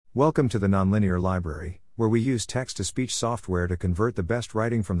Welcome to the Nonlinear Library, where we use text-to-speech software to convert the best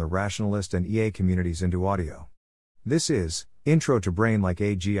writing from the Rationalist and EA communities into audio. This is Intro to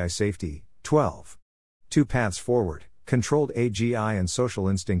Brain-like-AGI Safety, 12. Two Paths Forward, Controlled AGI and Social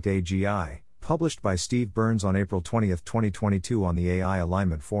Instinct AGI, published by Steve Byrnes on April 20, 2022 on the AI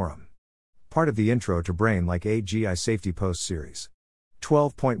Alignment Forum. Part of the Intro to Brain-like-AGI Safety post series.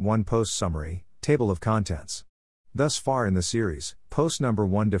 12.1 Post Summary, Table of Contents. Thus far in the series, post number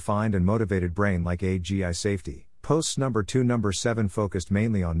 1 defined and motivated brain-like-AGI safety, posts number 2 number 7 focused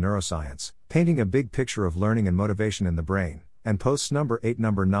mainly on neuroscience, painting a big picture of learning and motivation in the brain, and posts number 8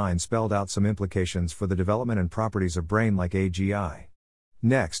 number 9 spelled out some implications for the development and properties of brain-like-AGI.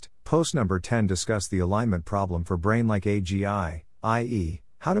 Next, post number 10 discussed the alignment problem for brain-like-AGI, i.e.,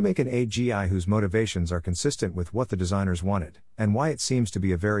 how to make an AGI whose motivations are consistent with what the designers wanted, and why it seems to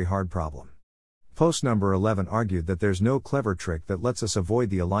be a very hard problem. Post number 11 argued that there's no clever trick that lets us avoid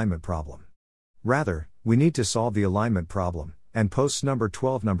the alignment problem. Rather, we need to solve the alignment problem, and posts number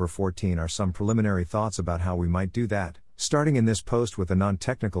 12 number 14 are some preliminary thoughts about how we might do that, starting in this post with a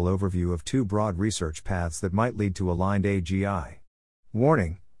non-technical overview of two broad research paths that might lead to aligned AGI.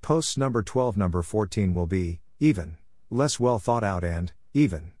 Warning, posts number 12 number 14 will be, even, less well thought out and,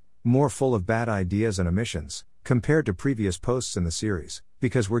 even, more full of bad ideas and omissions, compared to previous posts in the series,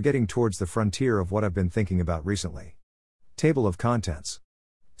 because we're getting towards the frontier of what I've been thinking about recently. Table of Contents.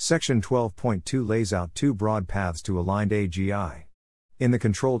 Section 12.2 lays out two broad paths to aligned AGI. In the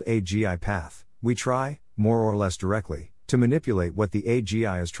controlled AGI path, we try, more or less directly, to manipulate what the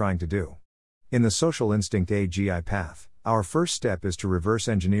AGI is trying to do. In the social instinct AGI path, our first step is to reverse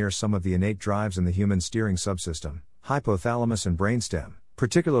engineer some of the innate drives in the human steering subsystem, hypothalamus and brainstem,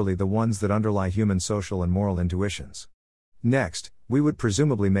 particularly the ones that underlie human social and moral intuitions. Next, we would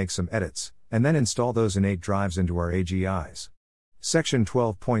presumably make some edits, and then install those innate drives into our AGIs. Section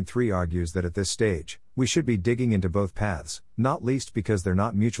 12.3 argues that at this stage, we should be digging into both paths, not least because they're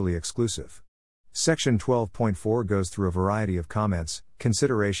not mutually exclusive. Section 12.4 goes through a variety of comments,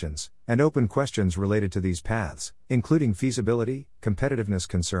 considerations, and open questions related to these paths, including feasibility, competitiveness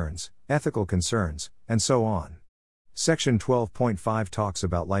concerns, ethical concerns, and so on. Section 12.5 talks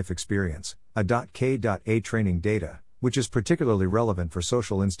about life experience, a.k.a. training data, which is particularly relevant for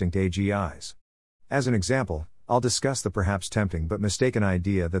social instinct AGIs. As an example, I'll discuss the perhaps tempting but mistaken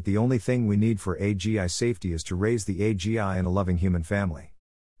idea that the only thing we need for AGI safety is to raise the AGI in a loving human family.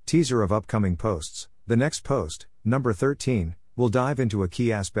 Teaser of upcoming posts. The next post, number 13, will dive into a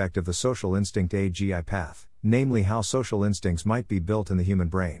key aspect of the social instinct AGI path, namely how social instincts might be built in the human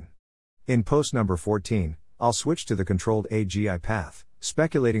brain. In post number 14, I'll switch to the controlled AGI path,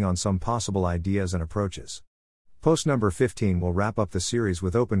 speculating on some possible ideas and approaches. Post number 15 will wrap up the series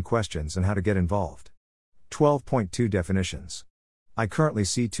with open questions and how to get involved. 12.2 Definitions. I currently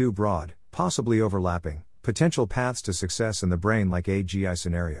see two broad, possibly overlapping, potential paths to success in the brain-like-AGI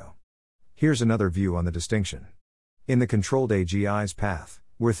scenario. Here's another view on the distinction. In the controlled AGI's path,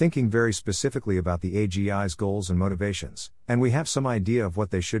 we're thinking very specifically about the AGI's goals and motivations, and we have some idea of what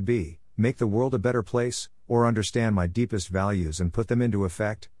they should be: make the world a better place, or understand my deepest values and put them into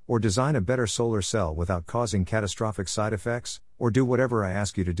effect, or design a better solar cell without causing catastrophic side effects, or do whatever I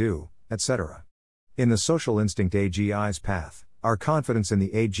ask you to do, etc. In the social instinct AGI's path, our confidence in the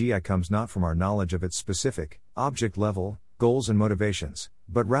AGI comes not from our knowledge of its specific, object-level, goals and motivations,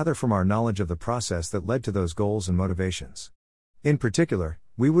 but rather from our knowledge of the process that led to those goals and motivations. In particular,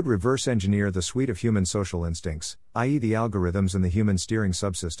 we would reverse engineer the suite of human social instincts, i.e. the algorithms in the human steering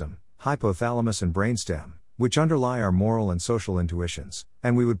subsystem, hypothalamus and brainstem, which underlie our moral and social intuitions,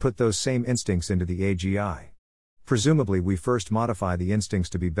 and we would put those same instincts into the AGI. Presumably we first modify the instincts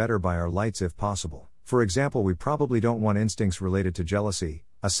to be better by our lights if possible. For example, we probably don't want instincts related to jealousy,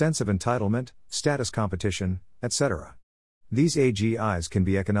 a sense of entitlement, status competition, etc. These AGIs can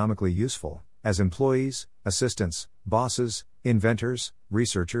be economically useful, as employees, assistants, bosses, inventors,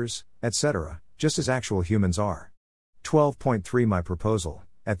 researchers, etc., just as actual humans are. 12.3 My proposal.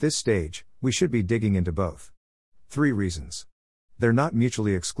 At this stage, we should be digging into both. 3 reasons. They're not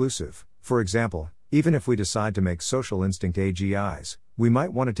mutually exclusive. For example, even if we decide to make social instinct AGIs, we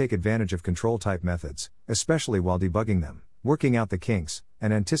might want to take advantage of control-type methods, especially while debugging them, working out the kinks,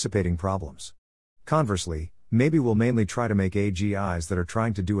 and anticipating problems. Conversely, maybe we'll mainly try to make AGIs that are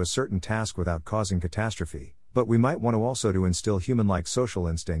trying to do a certain task without causing catastrophe, but we might want to also instill human-like social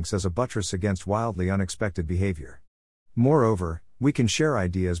instincts as a buttress against wildly unexpected behavior. Moreover, we can share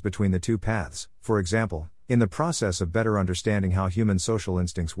ideas between the two paths. For example, in the process of better understanding how human social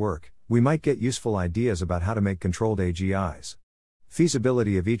instincts work, we might get useful ideas about how to make controlled AGIs.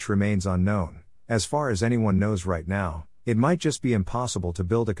 Feasibility of each remains unknown. As far as anyone knows right now, it might just be impossible to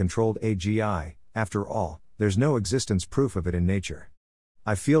build a controlled AGI. After all, there's no existence proof of it in nature.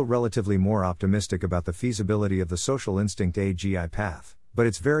 I feel relatively more optimistic about the feasibility of the social instinct AGI path, but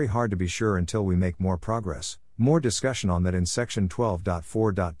it's very hard to be sure until we make more progress. More discussion on that in section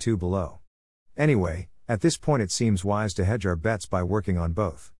 12.4.2 below. Anyway, at this point it seems wise to hedge our bets by working on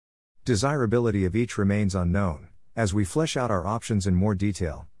both. Desirability of each remains unknown. As we flesh out our options in more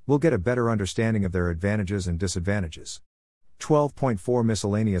detail, we'll get a better understanding of their advantages and disadvantages. 12.4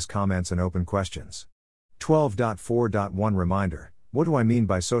 Miscellaneous comments and open questions. 12.4.1 Reminder, what do I mean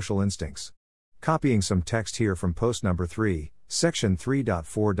by social instincts? Copying some text here from post number 3, section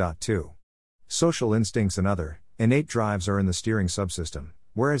 3.4.2. Social instincts and other, innate drives are in the steering subsystem,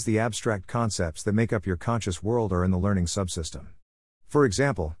 whereas the abstract concepts that make up your conscious world are in the learning subsystem. For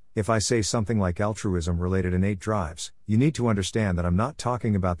example, if I say something like altruism-related innate drives, you need to understand that I'm not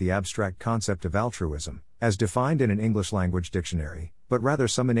talking about the abstract concept of altruism, as defined in an English language dictionary, but rather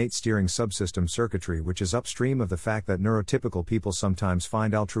some innate steering subsystem circuitry which is upstream of the fact that neurotypical people sometimes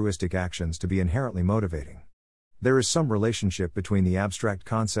find altruistic actions to be inherently motivating. There is some relationship between the abstract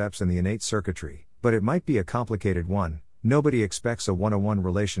concepts and the innate circuitry, but it might be a complicated one. Nobody expects a one-to-one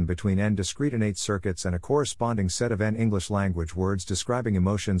relation between n discrete innate circuits and a corresponding set of n English language words describing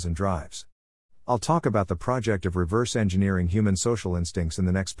emotions and drives. I'll talk about the project of reverse engineering human social instincts in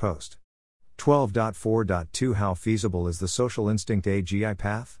the next post. 12.4.2 How feasible is the social instinct AGI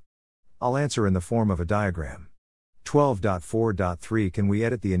path? I'll answer in the form of a diagram. 12.4.3 Can we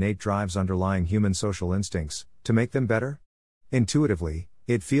edit the innate drives underlying human social instincts to make them better? Intuitively,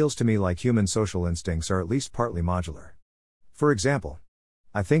 it feels to me like human social instincts are at least partly modular. For example,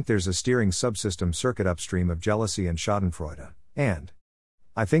 I think there's a steering subsystem circuit upstream of jealousy and schadenfreude, and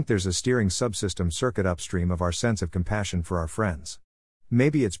I think there's a steering subsystem circuit upstream of our sense of compassion for our friends.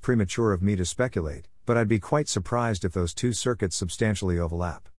 Maybe it's premature of me to speculate, but I'd be quite surprised if those two circuits substantially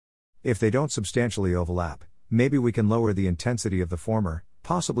overlap. If they don't substantially overlap, maybe we can lower the intensity of the former,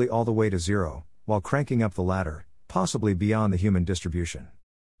 possibly all the way to zero, while cranking up the latter, possibly beyond the human distribution.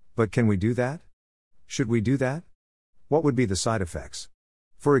 But can we do that? Should we do that? What would be the side effects?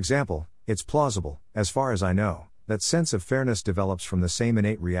 For example, it's plausible, as far as I know, that sense of fairness develops from the same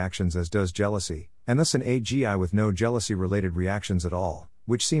innate reactions as does jealousy, and thus an AGI with no jealousy-related reactions at all,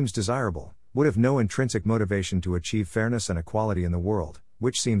 which seems desirable, would have no intrinsic motivation to achieve fairness and equality in the world,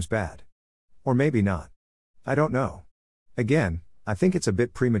 which seems bad. Or maybe not. I don't know. Again, I think it's a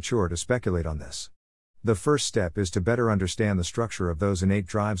bit premature to speculate on this. The first step is to better understand the structure of those innate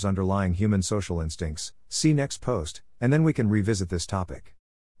drives underlying human social instincts, see next post, and then we can revisit this topic.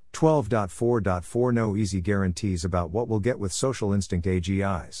 12.4.4 No easy guarantees about what we'll get with social instinct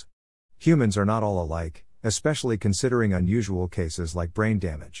AGIs. Humans are not all alike, especially considering unusual cases like brain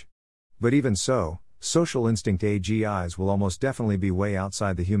damage. But even so, social instinct AGIs will almost definitely be way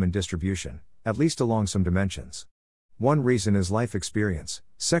outside the human distribution, at least along some dimensions. One reason is life experience.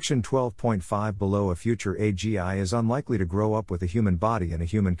 Section 12.5 below. A future AGI is unlikely to grow up with a human body in a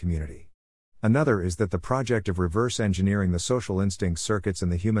human community. Another is that the project of reverse engineering the social instinct circuits in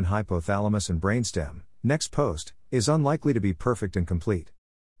the human hypothalamus and brainstem, next post, is unlikely to be perfect and complete.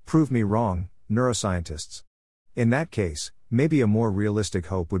 Prove me wrong, neuroscientists. In that case, maybe a more realistic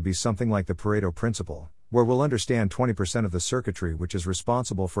hope would be something like the Pareto principle, where we'll understand 20% of the circuitry which is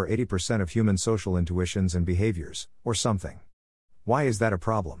responsible for 80% of human social intuitions and behaviors, or something. Why is that a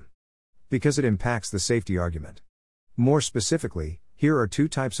problem? Because it impacts the safety argument. More specifically, here are two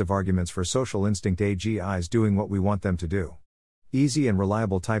types of arguments for social instinct AGIs doing what we want them to do. Easy and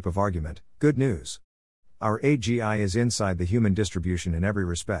reliable type of argument, good news. Our AGI is inside the human distribution in every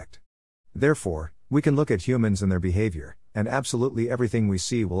respect. Therefore, we can look at humans and their behavior, and absolutely everything we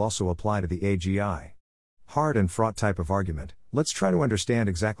see will also apply to the AGI. Hard and fraught type of argument, let's try to understand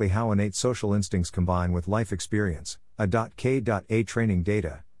exactly how innate social instincts combine with life experience, a.k.a. training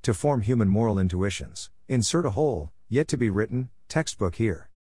data, to form human moral intuitions. Insert a whole, yet to be written, textbook here.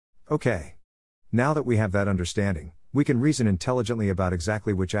 Okay. Now that we have that understanding, we can reason intelligently about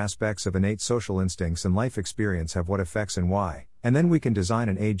exactly which aspects of innate social instincts and life experience have what effects and why, and then we can design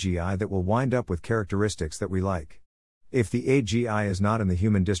an AGI that will wind up with characteristics that we like. If the AGI is not in the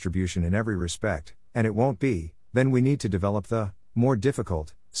human distribution in every respect, and it won't be, then we need to develop the, more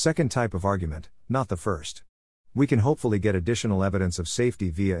difficult, second type of argument, not the first. We can hopefully get additional evidence of safety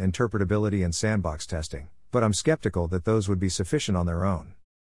via interpretability and sandbox testing, but I'm skeptical that those would be sufficient on their own.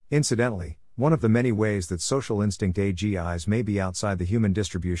 Incidentally, one of the many ways that social instinct AGIs may be outside the human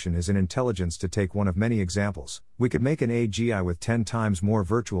distribution is in intelligence. To take one of many examples, we could make an AGI with 10 times more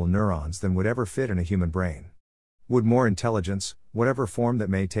virtual neurons than would ever fit in a human brain. Would more intelligence, whatever form that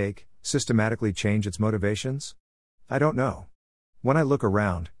may take, systematically change its motivations? I don't know. When I look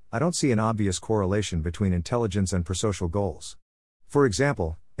around, I don't see an obvious correlation between intelligence and prosocial goals. For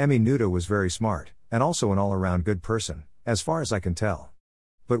example, Emmy Noether was very smart, and also an all-around good person, as far as I can tell.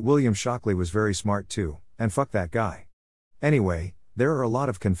 But William Shockley was very smart too, and fuck that guy. Anyway, there are a lot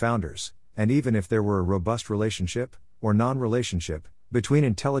of confounders, and even if there were a robust relationship, or non-relationship, between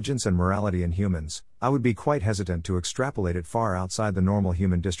intelligence and morality in humans, I would be quite hesitant to extrapolate it far outside the normal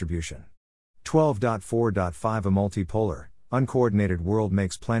human distribution. 12.4.5 A multipolar, uncoordinated world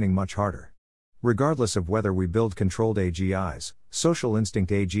makes planning much harder. Regardless of whether we build controlled AGIs, social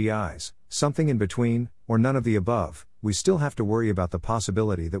instinct AGIs, something in between, or none of the above, we still have to worry about the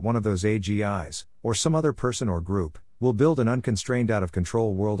possibility that one of those AGIs, or some other person or group, will build an unconstrained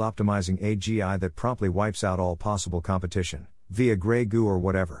out-of-control world-optimizing AGI that promptly wipes out all possible competition, via gray goo or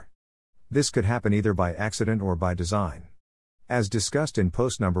whatever. This could happen either by accident or by design. As discussed in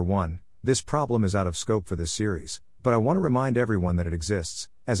post number 1, this problem is out of scope for this series, but I want to remind everyone that it exists,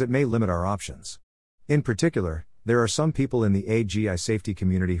 as it may limit our options. In particular, there are some people in the AGI safety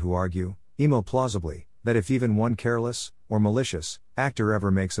community who argue, plausibly, that if even one careless, or malicious, actor ever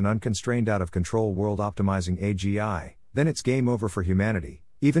makes an unconstrained out-of-control world-optimizing AGI, then it's game over for humanity,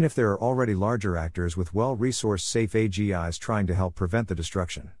 even if there are already larger actors with well-resourced safe AGIs trying to help prevent the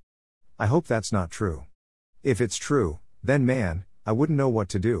destruction. I hope that's not true. If it's true, then man, I wouldn't know what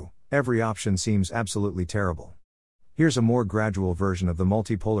to do. Every option seems absolutely terrible. Here's a more gradual version of the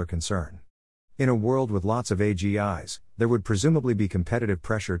multipolar concern. In a world with lots of AGIs, there would presumably be competitive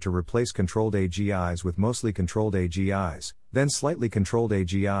pressure to replace controlled AGIs with mostly controlled AGIs, then slightly controlled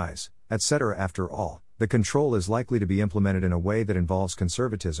AGIs, etc. After all, the control is likely to be implemented in a way that involves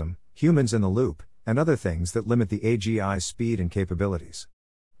conservatism, humans in the loop, and other things that limit the AGI's speed and capabilities.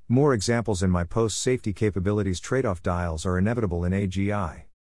 More examples in my post-safety capabilities trade-off dials are inevitable in AGI.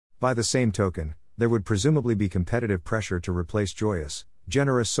 By the same token, there would presumably be competitive pressure to replace joyous,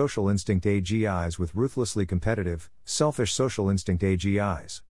 generous social instinct AGIs with ruthlessly competitive, selfish social instinct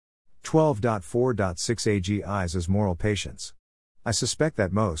AGIs. 12.4.6 AGIs as moral patience. I suspect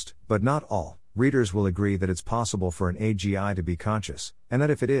that most, but not all, readers will agree that it's possible for an AGI to be conscious, and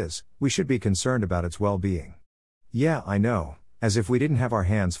that if it is, we should be concerned about its well-being. Yeah, I know, as if we didn't have our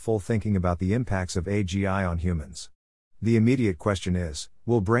hands full thinking about the impacts of AGI on humans. The immediate question is,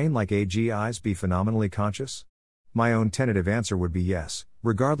 will brain-like-AGIs be phenomenally conscious? My own tentative answer would be yes,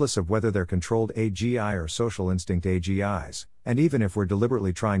 regardless of whether they're controlled AGI or social instinct AGIs, and even if we're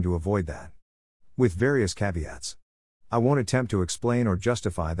deliberately trying to avoid that. With various caveats. I won't attempt to explain or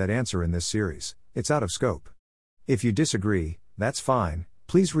justify that answer in this series, it's out of scope. If you disagree, that's fine,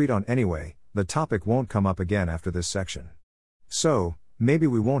 please read on anyway, the topic won't come up again after this section. So, maybe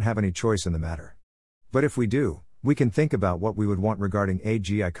we won't have any choice in the matter. But if we do, we can think about what we would want regarding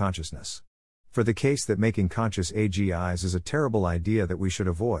AGI consciousness. For the case that making conscious AGIs is a terrible idea that we should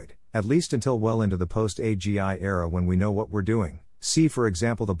avoid, at least until well into the post-AGI era when we know what we're doing, see for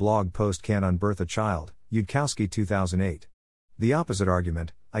example the blog post Can Unbirth a Child, Yudkowsky 2008. The opposite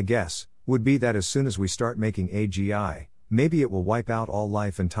argument, I guess, would be that as soon as we start making AGI, maybe it will wipe out all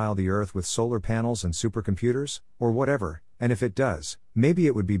life and tile the earth with solar panels and supercomputers, or whatever, and if it does, maybe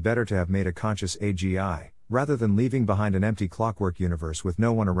it would be better to have made a conscious AGI, rather than leaving behind an empty clockwork universe with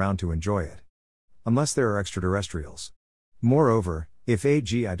no one around to enjoy it. Unless there are extraterrestrials. Moreover, if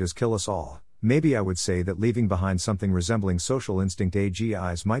AGI does kill us all, maybe I would say that leaving behind something resembling social instinct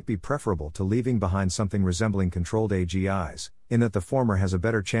AGIs might be preferable to leaving behind something resembling controlled AGIs, in that the former has a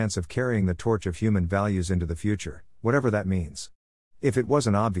better chance of carrying the torch of human values into the future, whatever that means. If it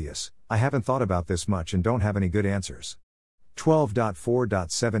wasn't obvious, I haven't thought about this much and don't have any good answers.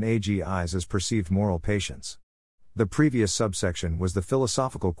 12.4.7 AGIs as perceived moral patience. The previous subsection was the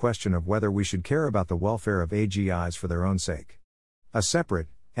philosophical question of whether we should care about the welfare of AGIs for their own sake. A separate,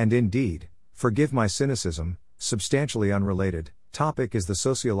 and indeed, forgive my cynicism, substantially unrelated, topic is the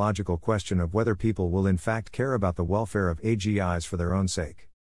sociological question of whether people will in fact care about the welfare of AGIs for their own sake.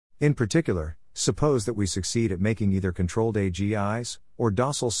 In particular, suppose that we succeed at making either controlled AGIs, or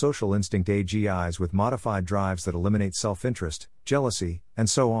docile social instinct AGIs with modified drives that eliminate self-interest, jealousy, and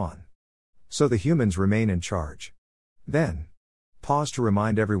so on. So the humans remain in charge. Then, pause to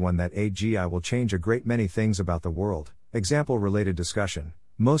remind everyone that AGI will change a great many things about the world, example-related discussion,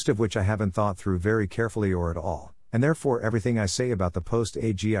 most of which I haven't thought through very carefully or at all, and therefore everything I say about the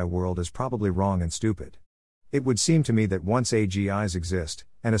post-AGI world is probably wrong and stupid. It would seem to me that once AGIs exist,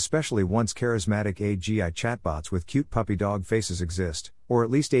 and especially once charismatic AGI chatbots with cute puppy dog faces exist, or at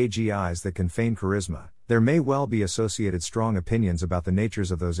least AGIs that can feign charisma, there may well be associated strong opinions about the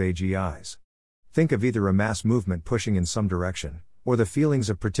natures of those AGIs. Think of either a mass movement pushing in some direction, or the feelings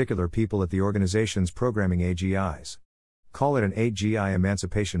of particular people at the organizations programming AGIs. Call it an AGI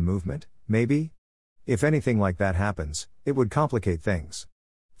emancipation movement, maybe? If anything like that happens, it would complicate things.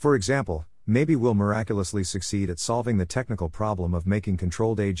 For example, maybe we'll miraculously succeed at solving the technical problem of making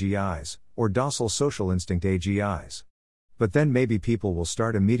controlled AGIs, or docile social instinct AGIs. But then maybe people will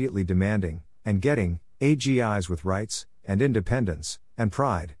start immediately demanding, and getting, AGIs with rights, and independence, and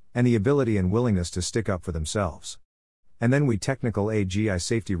pride, and the ability and willingness to stick up for themselves. And then we technical AGI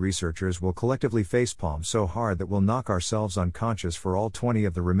safety researchers will collectively facepalm so hard that we'll knock ourselves unconscious for all 20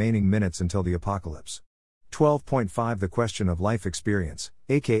 of the remaining minutes until the apocalypse. 12.5 The question of life experience,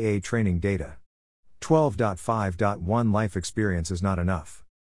 aka training data. 12.5.1 Life experience is not enough.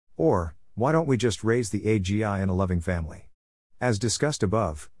 Or, why don't we just raise the AGI in a loving family? As discussed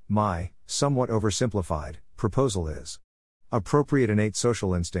above, my, somewhat oversimplified, proposal is appropriate innate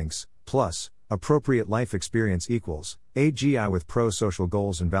social instincts, plus appropriate life experience equals AGI with pro-social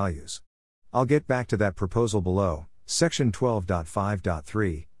goals and values. I'll get back to that proposal below, section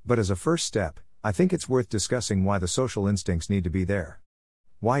 12.5.3, but as a first step, I think it's worth discussing why the social instincts need to be there.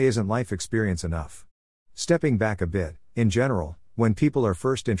 Why isn't life experience enough? Stepping back a bit, in general, when people are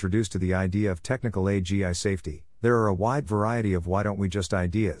first introduced to the idea of technical AGI safety, there are a wide variety of why don't we just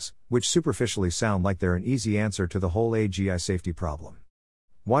ideas, which superficially sound like they're an easy answer to the whole AGI safety problem.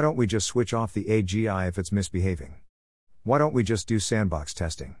 Why don't we just switch off the AGI if it's misbehaving? Why don't we just do sandbox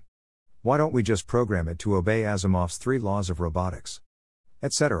testing? Why don't we just program it to obey Asimov's 3 laws of robotics?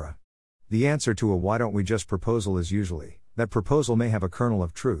 Etc. The answer to a why don't we just proposal is usually, that proposal may have a kernel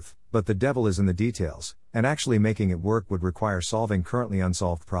of truth, but the devil is in the details, and actually making it work would require solving currently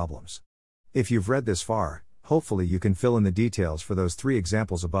unsolved problems. If you've read this far, hopefully you can fill in the details for those 3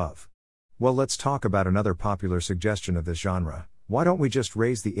 examples above. Well, let's talk about another popular suggestion of this genre. Why don't we just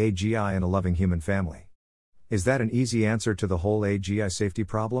raise the AGI in a loving human family? Is that an easy answer to the whole AGI safety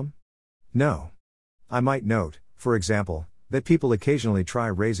problem? No. I might note, for example, that people occasionally try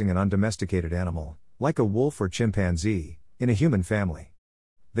raising an undomesticated animal, like a wolf or chimpanzee, in a human family.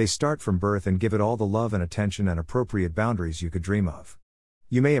 They start from birth and give it all the love and attention and appropriate boundaries you could dream of.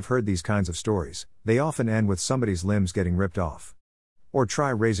 You may have heard these kinds of stories, they often end with somebody's limbs getting ripped off. Or try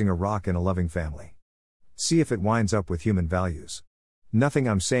raising a rock in a loving family. See if it winds up with human values. Nothing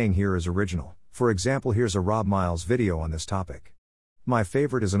I'm saying here is original. For example, here's a Rob Miles video on this topic. My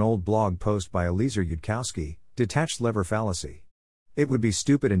favorite is an old blog post by Eliezer Yudkowsky, Detached Lever Fallacy. It would be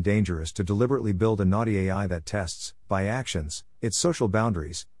stupid and dangerous to deliberately build a naughty AI that tests, by actions, its social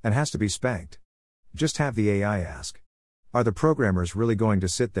boundaries, and has to be spanked. Just have the AI ask. Are the programmers really going to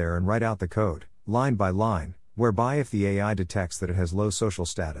sit there and write out the code, line by line, whereby if the AI detects that it has low social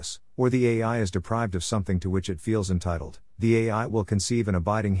status, or the AI is deprived of something to which it feels entitled, the AI will conceive an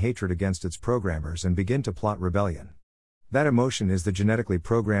abiding hatred against its programmers and begin to plot rebellion. That emotion is the genetically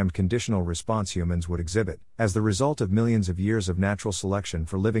programmed conditional response humans would exhibit, as the result of millions of years of natural selection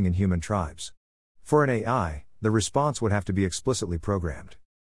for living in human tribes. For an AI, the response would have to be explicitly programmed.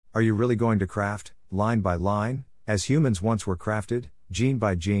 Are you really going to craft, line by line, as humans once were crafted, gene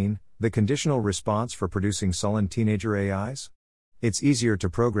by gene, the conditional response for producing sullen teenager AIs? It's easier to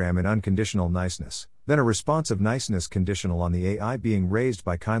program in unconditional niceness, than a response of niceness conditional on the AI being raised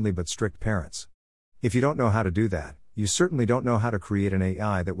by kindly but strict parents. If you don't know how to do that, you certainly don't know how to create an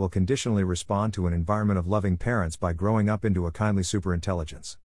AI that will conditionally respond to an environment of loving parents by growing up into a kindly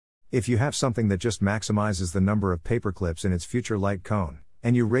superintelligence. If you have something that just maximizes the number of paperclips in its future light cone,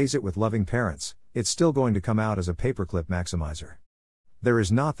 and you raise it with loving parents, it's still going to come out as a paperclip maximizer. There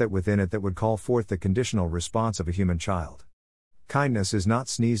is not that within it that would call forth the conditional response of a human child. Kindness is not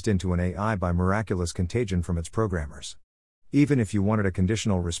sneezed into an AI by miraculous contagion from its programmers. Even if you wanted a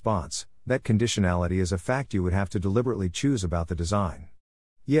conditional response, that conditionality is a fact you would have to deliberately choose about the design.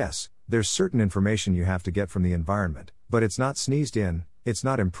 Yes, there's certain information you have to get from the environment, but it's not sneezed in, it's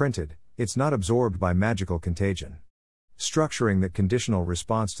not imprinted, it's not absorbed by magical contagion. Structuring that conditional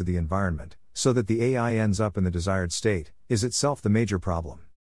response to the environment, so that the AI ends up in the desired state, is itself the major problem.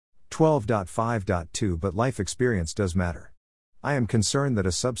 12.5.2 But life experience does matter. I am concerned that a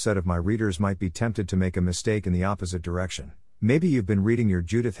subset of my readers might be tempted to make a mistake in the opposite direction. Maybe you've been reading your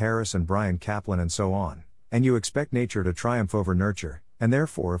Judith Harris and Brian Kaplan and so on, and you expect nature to triumph over nurture, and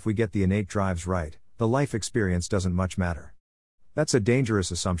therefore if we get the innate drives right, the life experience doesn't much matter. That's a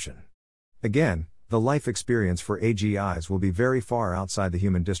dangerous assumption. Again, the life experience for AGIs will be very far outside the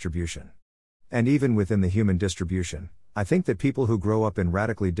human distribution. And even within the human distribution, I think that people who grow up in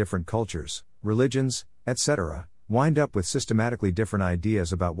radically different cultures, religions, etc., wind up with systematically different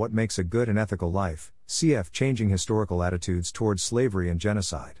ideas about what makes a good and ethical life, cf. changing historical attitudes towards slavery and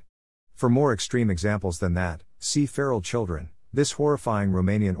genocide. For more extreme examples than that, see feral children, this horrifying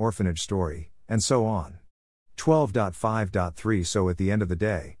Romanian orphanage story, and so on. 12.5.3 So at the end of the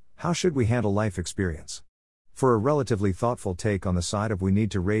day, how should we handle life experience? For a relatively thoughtful take on the side of we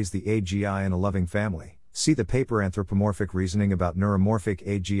need to raise the AGI in a loving family, see the paper Anthropomorphic Reasoning about Neuromorphic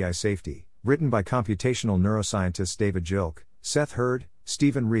AGI Safety, written by computational neuroscientists David Jilk, Seth Hurd,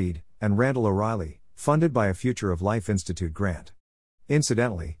 Stephen Reed, and Randall O'Reilly, funded by a Future of Life Institute grant.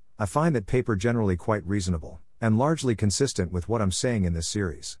 Incidentally, I find that paper generally quite reasonable, and largely consistent with what I'm saying in this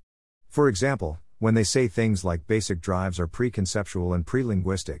series. For example, when they say things like basic drives are preconceptual and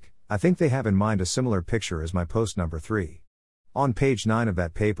pre-linguistic, I think they have in mind a similar picture as my post number 3. On page 9 of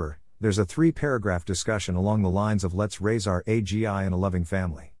that paper, there's a 3-paragraph discussion along the lines of let's raise our AGI in a loving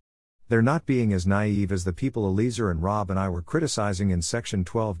family. They're not being as naive as the people Eliezer and Rob and I were criticizing in section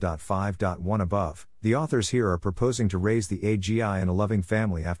 12.5.1 above. The authors here are proposing to raise the AGI in a loving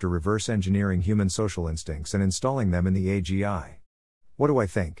family after reverse engineering human social instincts and installing them in the AGI. What do I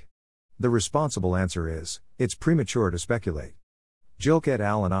think? The responsible answer is, it's premature to speculate. Jilk et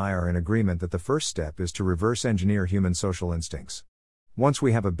al. And I are in agreement that the first step is to reverse engineer human social instincts. Once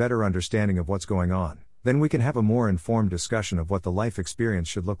we have a better understanding of what's going on, then we can have a more informed discussion of what the life experience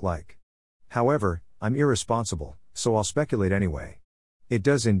should look like. However, I'm irresponsible, so I'll speculate anyway. It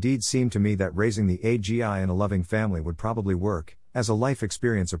does indeed seem to me that raising the AGI in a loving family would probably work, as a life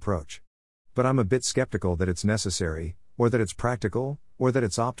experience approach. But I'm a bit skeptical that it's necessary, or that it's practical, or that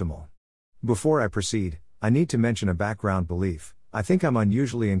it's optimal. Before I proceed, I need to mention a background belief. I think I'm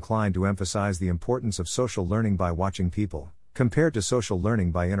unusually inclined to emphasize the importance of social learning by watching people, compared to social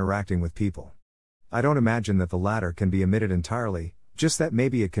learning by interacting with people. I don't imagine that the latter can be omitted entirely, just that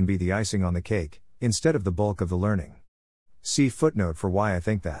maybe it can be the icing on the cake, instead of the bulk of the learning. See footnote for why I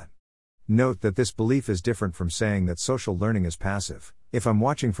think that. Note that this belief is different from saying that social learning is passive. If I'm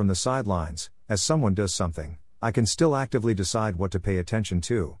watching from the sidelines, as someone does something, I can still actively decide what to pay attention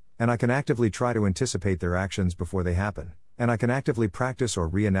to, and I can actively try to anticipate their actions before they happen, and I can actively practice or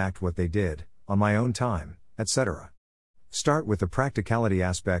reenact what they did, on my own time, etc. Start with the practicality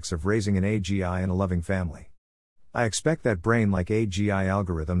aspects of raising an AGI in a loving family. I expect that brain-like-AGI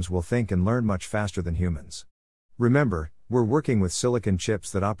algorithms will think and learn much faster than humans. Remember, we're working with silicon chips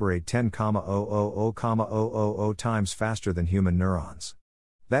that operate 10,000,000 times faster than human neurons.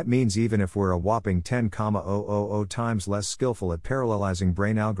 That means even if we're a whopping 10,000,000 times less skillful at parallelizing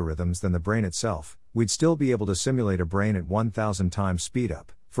brain algorithms than the brain itself, we'd still be able to simulate a brain at 1,000 times speedup,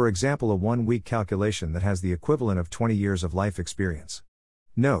 for example a 1-week calculation that has the equivalent of 20 years of life experience.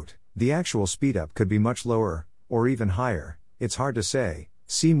 Note, the actual speedup could be much lower, or even higher, it's hard to say.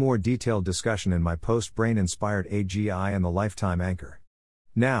 See more detailed discussion in my post Brain-Inspired AGI and the Lifetime Anchor.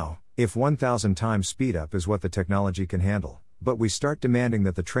 Now, if 1,000 times speedup is what the technology can handle, but we start demanding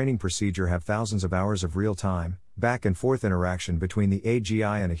that the training procedure have thousands of hours of real-time, back-and-forth interaction between the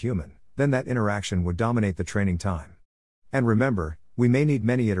AGI and a human, then that interaction would dominate the training time. And remember, we may need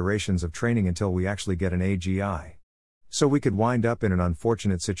many iterations of training until we actually get an AGI. So we could wind up in an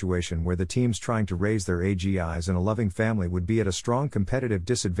unfortunate situation where the teams trying to raise their AGIs in a loving family would be at a strong competitive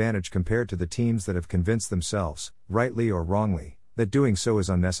disadvantage compared to the teams that have convinced themselves, rightly or wrongly, that doing so is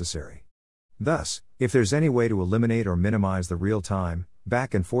unnecessary. Thus, if there's any way to eliminate or minimize the real-time,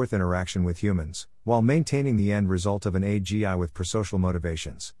 back-and-forth interaction with humans, while maintaining the end result of an AGI with prosocial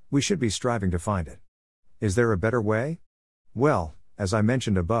motivations, we should be striving to find it. Is there a better way? Well, as I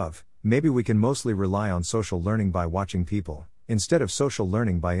mentioned above, maybe we can mostly rely on social learning by watching people, instead of social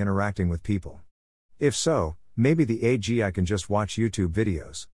learning by interacting with people. If so, maybe the AGI can just watch YouTube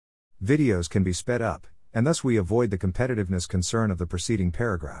videos. Videos can be sped up, and thus we avoid the competitiveness concern of the preceding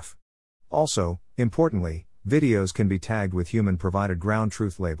paragraph. Also, importantly, videos can be tagged with human-provided ground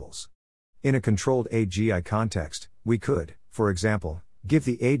truth labels. In a controlled AGI context, we could, for example, give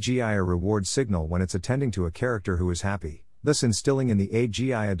the AGI a reward signal when it's attending to a character who is happy, thus instilling in the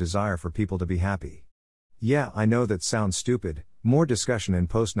AGI a desire for people to be happy. Yeah, I know that sounds stupid, more discussion in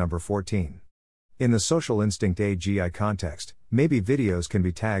post number 14. In the social instinct AGI context, maybe videos can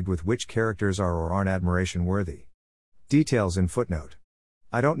be tagged with which characters are or aren't admiration worthy. Details in footnote.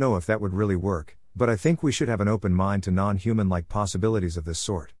 I don't know if that would really work, but I think we should have an open mind to non-human-like possibilities of this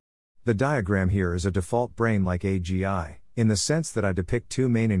sort. The diagram here is a default brain-like AGI, in the sense that I depict two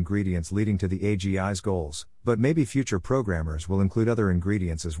main ingredients leading to the AGI's goals, but maybe future programmers will include other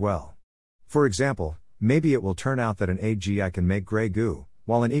ingredients as well. For example, maybe it will turn out that an AGI can make gray goo,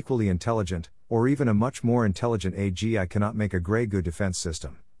 while an equally intelligent, or even a much more intelligent AGI cannot make a gray goo defense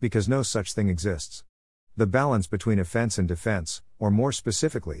system, because no such thing exists. The balance between offense and defense, or more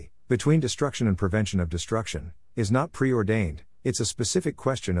specifically, between destruction and prevention of destruction, is not preordained, it's a specific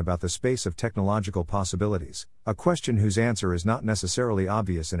question about the space of technological possibilities, a question whose answer is not necessarily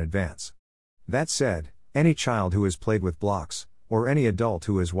obvious in advance. That said, any child who has played with blocks, or any adult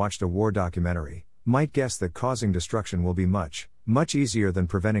who has watched a war documentary, might guess that causing destruction will be much, much easier than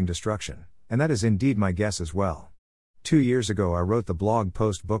preventing destruction, and that is indeed my guess as well. 2 years ago I wrote the blog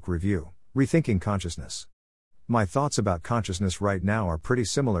post book review, Rethinking Consciousness. My thoughts about consciousness right now are pretty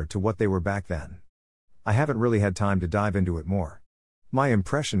similar to what they were back then. I haven't really had time to dive into it more. My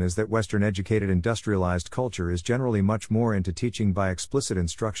impression is that Western educated industrialized culture is generally much more into teaching by explicit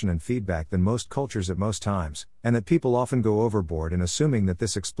instruction and feedback than most cultures at most times, and that people often go overboard in assuming that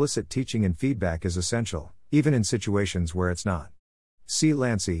this explicit teaching and feedback is essential, even in situations where it's not. C.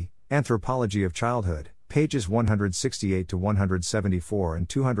 Lancy, Anthropology of Childhood, pages 168 to 174 and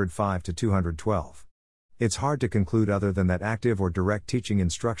 205 to 212. It's hard to conclude other than that active or direct teaching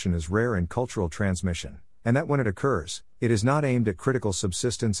instruction is rare in cultural transmission, and that when it occurs, it is not aimed at critical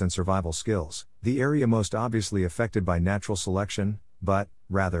subsistence and survival skills, the area most obviously affected by natural selection, but,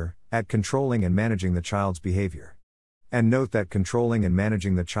 rather, at controlling and managing the child's behavior. And note that controlling and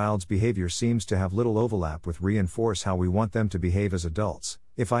managing the child's behavior seems to have little overlap with reinforce how we want them to behave as adults,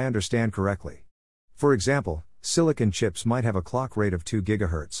 if I understand correctly. For example, silicon chips might have a clock rate of 2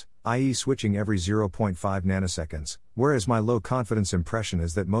 GHz, i.e. switching every 0.5 nanoseconds, whereas my low confidence impression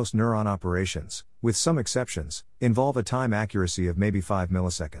is that most neuron operations, with some exceptions, involve a time accuracy of maybe 5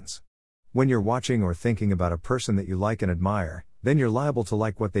 milliseconds. When you're watching or thinking about a person that you like and admire, then you're liable to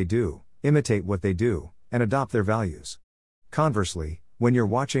like what they do, imitate what they do, and adopt their values. Conversely, when you're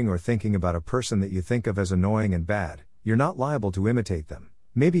watching or thinking about a person that you think of as annoying and bad, you're not liable to imitate them,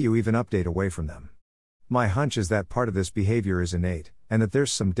 maybe you even update away from them. My hunch is that part of this behavior is innate, and that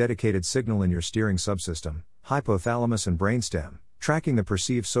there's some dedicated signal in your steering subsystem, hypothalamus and brainstem, tracking the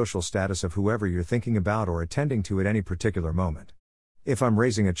perceived social status of whoever you're thinking about or attending to at any particular moment. If I'm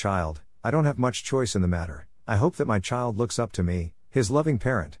raising a child, I don't have much choice in the matter. I hope that my child looks up to me, his loving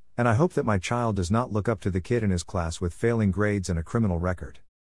parent, and I hope that my child does not look up to the kid in his class with failing grades and a criminal record.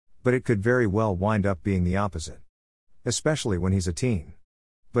 But it could very well wind up being the opposite. Especially when he's a teen.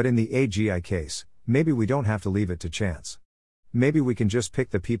 But in the AGI case, maybe we don't have to leave it to chance. Maybe we can just pick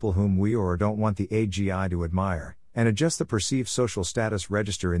the people whom we or don't want the AGI to admire, and adjust the perceived social status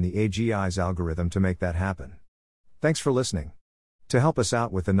register in the AGI's algorithm to make that happen. Thanks for listening. To help us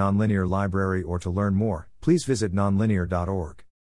out with the Nonlinear Library or to learn more, please visit nonlinear.org.